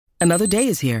Another day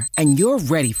is here, and you're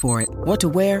ready for it. What to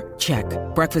wear? Check.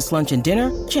 Breakfast, lunch, and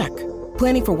dinner? Check.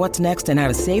 Planning for what's next and how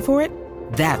to save for it?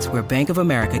 That's where Bank of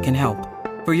America can help.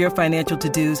 For your financial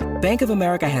to-dos, Bank of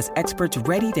America has experts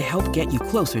ready to help get you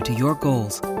closer to your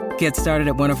goals. Get started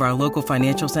at one of our local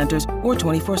financial centers or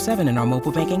 24/7 in our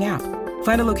mobile banking app.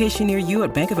 Find a location near you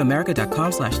at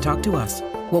bankofamerica.com/talktous.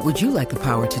 What would you like the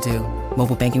power to do?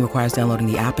 Mobile banking requires downloading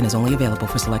the app and is only available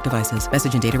for select devices.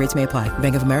 Message and data rates may apply.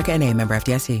 Bank of America N.A., member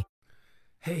FDIC.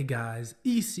 Hey guys,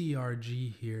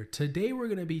 ECRG here. Today we're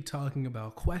going to be talking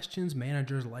about questions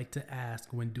managers like to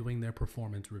ask when doing their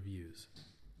performance reviews.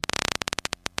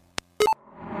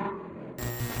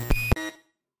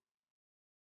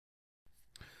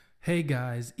 Hey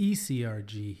guys,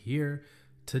 ECRG here.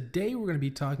 Today we're going to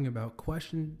be talking about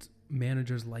questions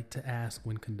managers like to ask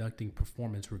when conducting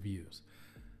performance reviews.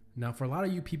 Now, for a lot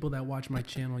of you people that watch my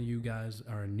channel, you guys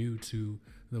are new to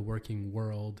the working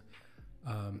world.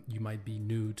 You might be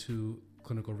new to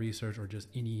clinical research or just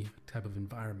any type of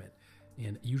environment.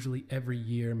 And usually every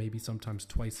year, maybe sometimes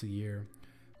twice a year,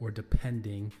 or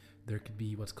depending, there could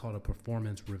be what's called a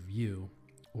performance review,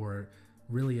 or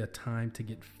really a time to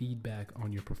get feedback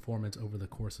on your performance over the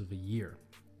course of a year.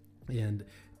 And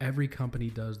every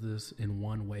company does this in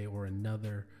one way or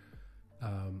another.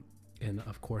 And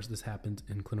of course, this happens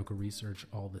in clinical research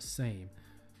all the same.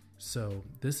 So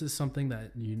this is something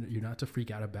that you're not to freak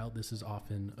out about. This is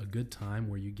often a good time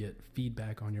where you get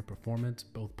feedback on your performance,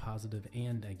 both positive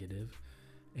and negative.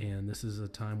 And this is a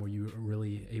time where you're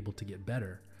really able to get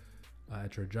better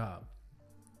at your job.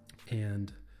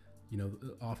 And,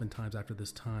 oftentimes after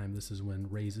this time, this is when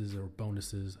raises or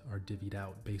bonuses are divvied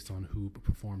out based on who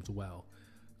performs well,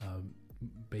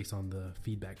 based on the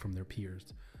feedback from their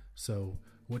peers. So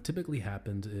what typically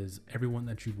happens is everyone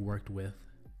that you've worked with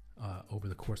over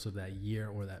the course of that year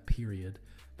or that period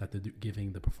that they're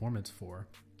giving the performance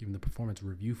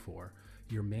review for,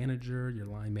 your manager, your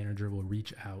line manager will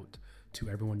reach out to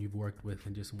everyone you've worked with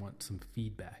and just want some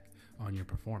feedback on your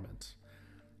performance.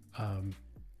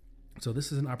 So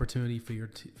this is an opportunity for your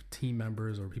team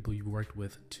members or people you've worked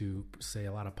with to say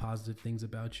a lot of positive things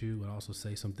about you and also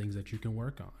say some things that you can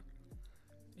work on.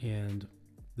 And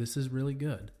this is really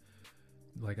good.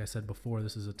 Like I said before,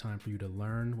 this is a time for you to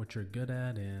learn what you're good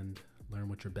at and learn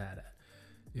what you're bad at.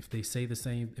 If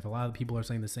a lot of people are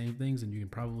saying the same things, then you can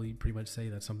probably pretty much say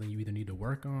that's something you either need to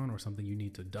work on or something you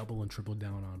need to double and triple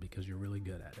down on because you're really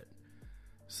good at it.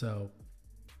 So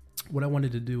what I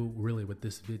wanted to do really with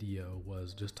this video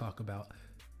was just talk about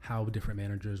how different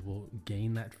managers will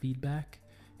gain that feedback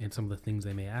and some of the things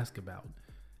they may ask about.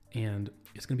 And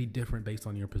it's going to be different based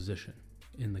on your position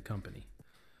in the company.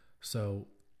 So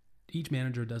each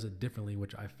manager does it differently,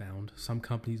 which I found. Some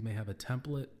companies may have a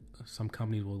template. Some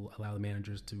companies will allow the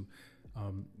managers to,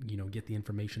 get the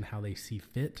information how they see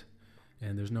fit.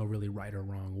 And there's no really right or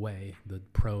wrong way. The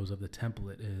pros of the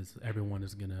template is everyone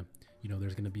is going to,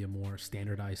 there's going to be a more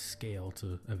standardized scale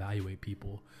to evaluate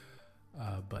people.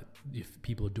 But if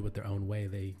people do it their own way,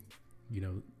 they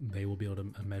will be able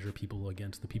to measure people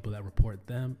against the people that report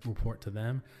to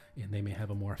them, and they may have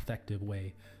a more effective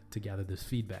way to gather this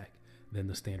feedback than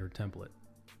the standard template.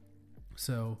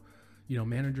 So,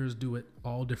 managers do it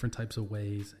all different types of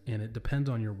ways, and it depends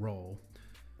on your role.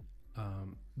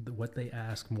 What they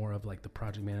ask more of, like the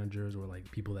project managers or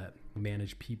like people that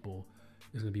manage people,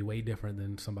 is going to be way different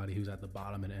than somebody who's at the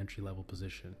bottom in an entry level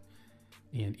position.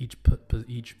 And each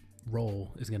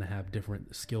role is going to have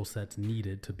different skill sets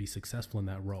needed to be successful in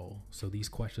that role. So these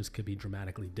questions could be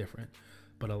dramatically different,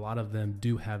 but a lot of them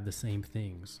do have the same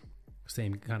things,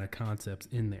 same kind of concepts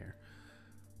in there.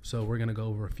 So we're going to go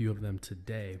over a few of them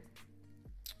today.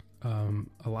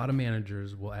 A lot of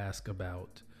managers will ask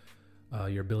about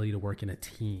your ability to work in a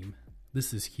team.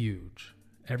 This is huge.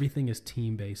 Everything is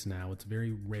team-based now. It's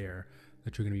very rare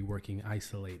that you're going to be working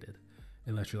isolated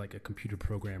unless you're like a computer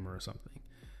programmer or something,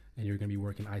 and you're going to be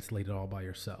working isolated all by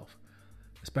yourself.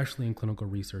 Especially in clinical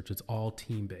research, it's all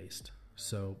team-based.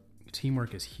 So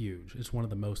teamwork is huge. It's one of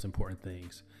the most important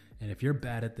things. And if you're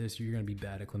bad at this, you're going to be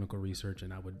bad at clinical research,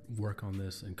 and I would work on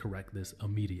this and correct this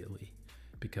immediately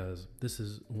because this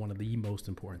is one of the most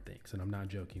important things, and I'm not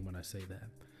joking when I say that.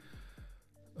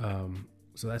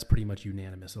 So that's pretty much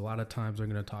unanimous. A lot of times they're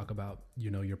going to talk about,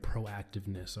 your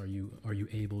proactiveness. Are you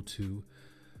able to,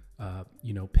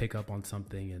 pick up on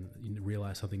something and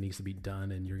realize something needs to be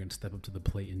done, and you're going to step up to the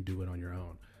plate and do it on your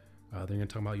own. They're going to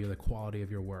talk about the quality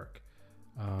of your work.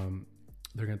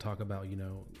 They're going to talk about,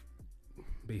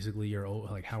 basically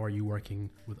how are you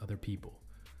working with other people?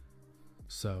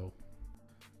 So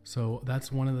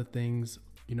that's one of the things.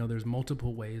 There's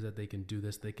multiple ways that they can do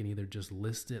this. They can either just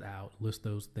list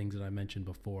those things that I mentioned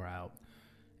before out,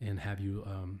 and have you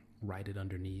write it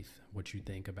underneath what you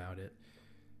think about it,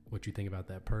 what you think about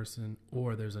that person.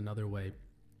 Or there's another way,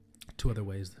 two other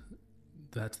ways.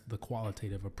 That's the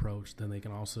qualitative approach. Then they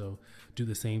can also do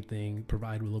the same thing,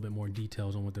 provide a little bit more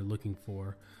details on what they're looking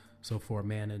for. So for a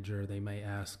manager, they may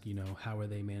ask, how are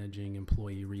they managing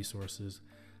employee resources?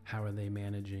 How are they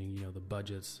managing, the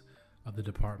budgets of the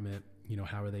department?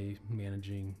 How are they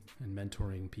managing and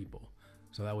mentoring people?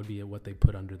 So that would be what they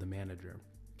put under the manager.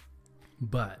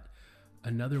 But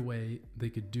another way they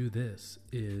could do this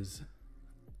is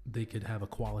they could have a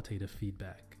quantitative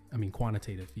feedback,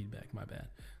 my bad.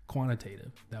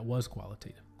 Quantitative, that was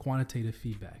qualitative. Quantitative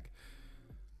feedback.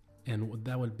 And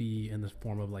that would be in the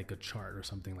form of like a chart or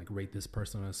something, like rate this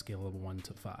person on a scale of 1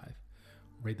 to 5.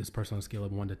 Rate this person on a scale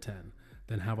of 1 to 10.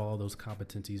 Then have all those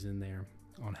competencies in there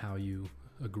on how you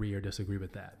agree or disagree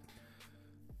with that.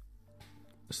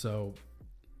 So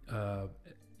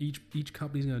each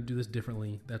company's going to do this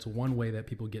differently. That's one way that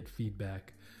people get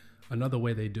feedback. Another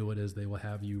way they do it is they will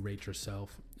have you rate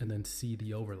yourself and then see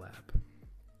the overlap.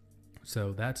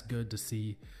 So that's good to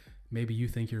see. Maybe you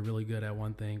think you're really good at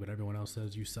one thing, but everyone else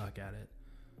says you suck at it.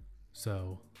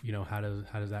 So, how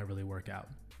does that really work out?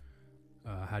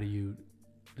 How do you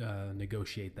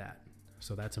negotiate that?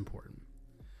 So that's important.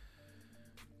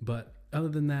 But other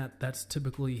than that, that's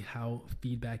typically how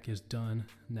feedback is done.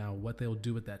 Now, what they'll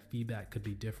do with that feedback could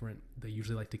be different. They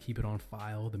usually like to keep it on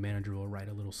file. The manager will write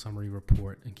a little summary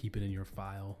report and keep it in your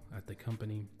file at the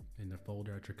company, in their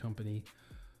folder at your company.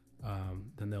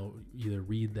 Then they'll either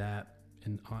read that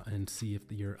and see if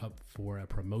you're up for a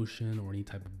promotion or any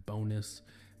type of bonus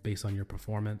based on your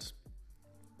performance.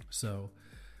 So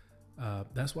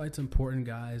that's why it's important,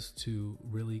 guys, to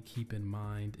really keep in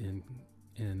mind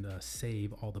and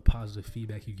save all the positive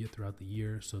feedback you get throughout the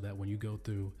year, so that when you go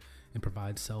through and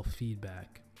provide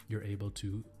self-feedback, you're able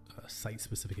to cite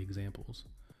specific examples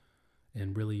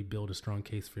and really build a strong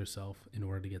case for yourself in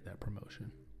order to get that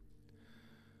promotion.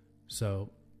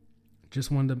 So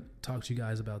just wanted to talk to you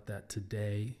guys about that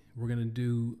today. We're going to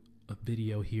do a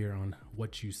video here on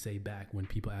what you say back when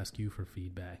people ask you for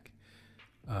feedback.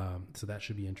 So that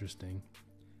should be interesting.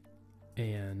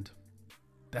 And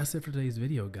that's it for today's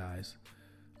video, guys.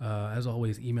 As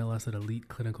always, email us at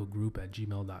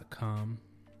eliteclinicalgroup@gmail.com.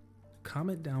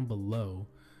 Comment down below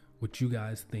what you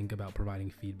guys think about providing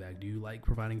feedback. Do you like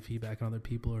providing feedback on other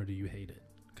people, or do you hate it?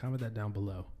 Comment that down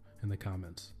below in the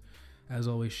comments. As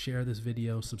always, share this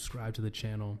video, subscribe to the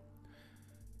channel,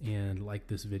 and like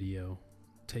this video.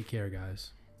 Take care,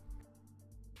 guys.